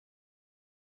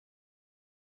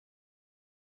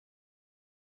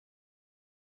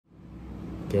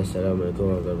Okay,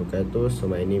 Assalamualaikum warahmatullahi wabarakatuh. So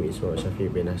my name is Muhammad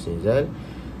Syafiq bin Hasnizal.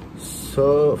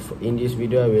 So in this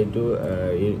video I will do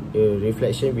a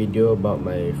reflection video about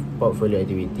my portfolio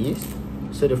activities.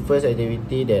 So the first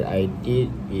activity that I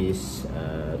did is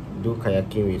do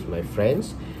kayaking with my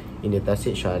friends in the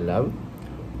Tasik Shah Alam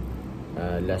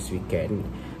last weekend.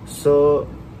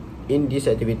 So in this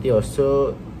activity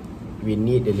also we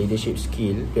need the leadership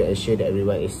skill to ensure that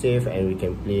everyone is safe and we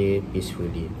can play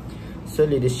peacefully. So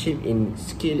leadership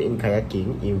skill in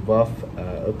kayaking involve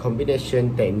a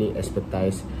combination technique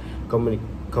expertise,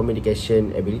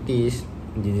 communication abilities,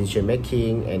 decision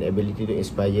making, and ability to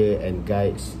inspire and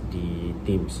guide the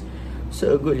teams.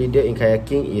 So a good leader in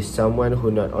kayaking is someone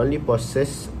who not only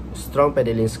possesses strong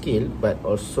paddling skill but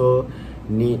also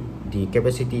need the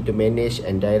capacity to manage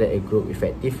and direct a group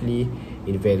effectively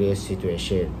in various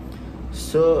situations.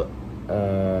 So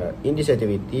in this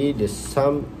activity, there's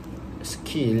some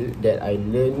skill that I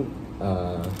learned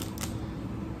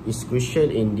is crucial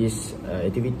in this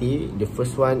activity. The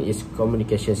first one is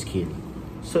communication skill.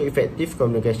 So effective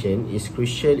communication is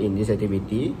crucial in this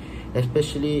activity,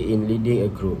 especially in leading a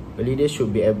group. A leader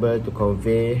should be able to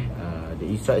convey the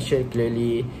instruction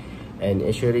clearly and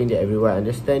ensuring that everyone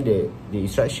understand the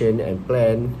instruction and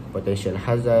plan potential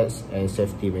hazards and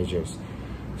safety measures.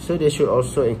 So they should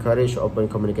also encourage open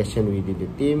communication within the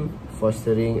team,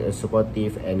 fostering a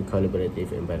supportive and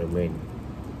collaborative environment.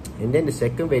 And then the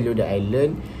second value that I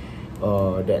learned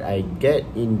that I get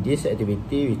in this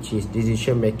activity, which is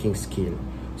decision making skill.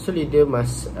 So leader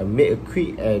must make a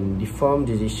quick and informed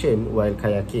decision while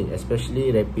kayaking,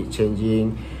 especially rapid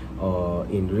changing or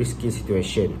in risky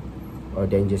situation or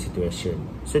danger situation.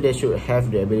 So they should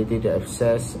have the ability to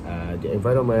assess the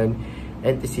environment,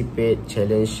 anticipate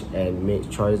challenge, and make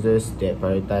choices that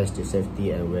prioritize the safety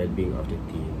and well-being of the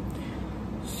team.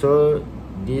 So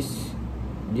this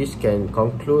can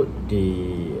conclude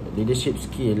the leadership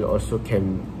skill also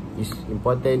is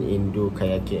important in do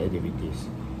kayaking activities.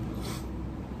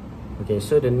 Okay,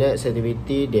 so the next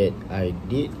activity that I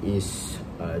did is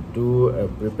do a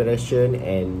preparation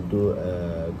and do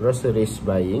a groceries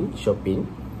shopping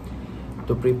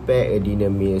to prepare a dinner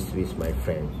meals with my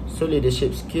friends. So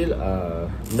leadership skill are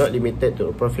not limited to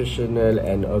a professional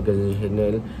and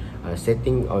organizational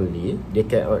setting only.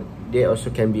 They also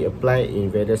can be applied in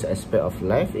various aspects of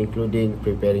life, including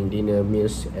preparing dinner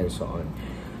meals and so on.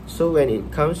 So when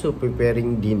it comes to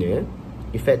preparing dinner,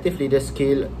 effective leader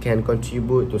skill can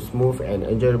contribute to smooth and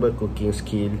enjoyable cooking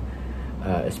skill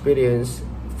experience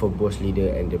for both leader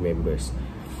and the members.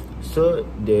 So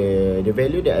the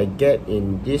value that I get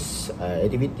in this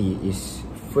activity is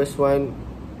first one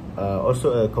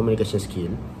also a communication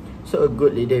skill. So a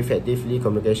good leader effectively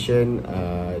communication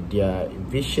their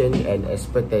vision and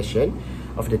expectation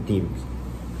of the team.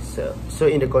 So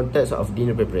in the context of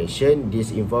dinner preparation,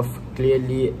 this involves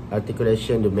clearly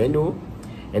articulation the menu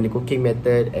and the cooking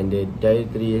method and the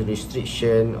dietary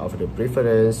restriction of the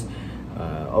preference.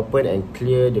 Open and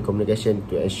clear the communication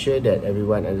to ensure that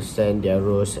everyone understand their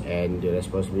roles and the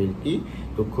responsibility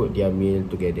to cook their meal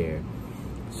together,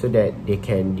 so that they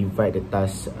can divide the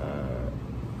task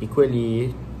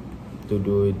equally to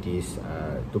do this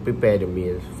to prepare the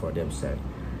meal for themselves.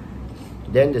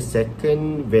 Then the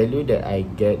second value that I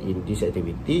get in this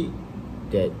activity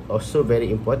that also very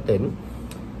important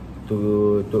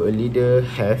to a leader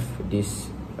have this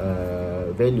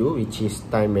value, which is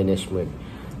time management.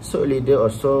 So leader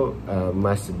also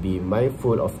must be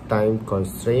mindful of time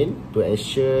constraint to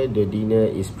ensure the dinner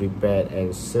is prepared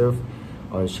and served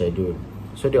on schedule.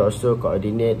 So they also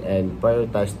coordinate and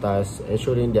prioritize tasks,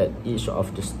 ensuring that each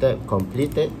of the steps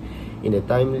completed in a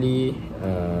timely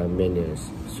manners.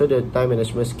 So the time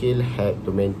management skill help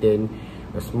to maintain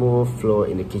a smooth flow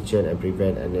in the kitchen and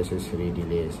prevent unnecessary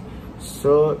delays.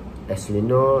 So as we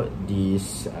know,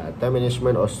 this time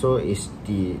management also is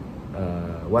the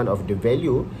one of the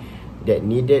value that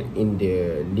needed in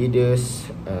the leaders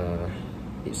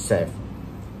itself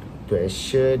to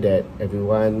ensure that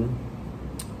everyone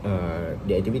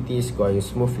the activities going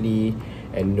smoothly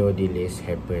and no delays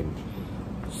happen.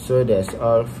 So that's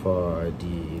all for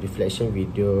the reflection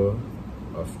video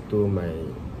of my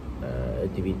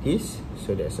activities.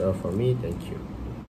 So that's all for me. Thank you.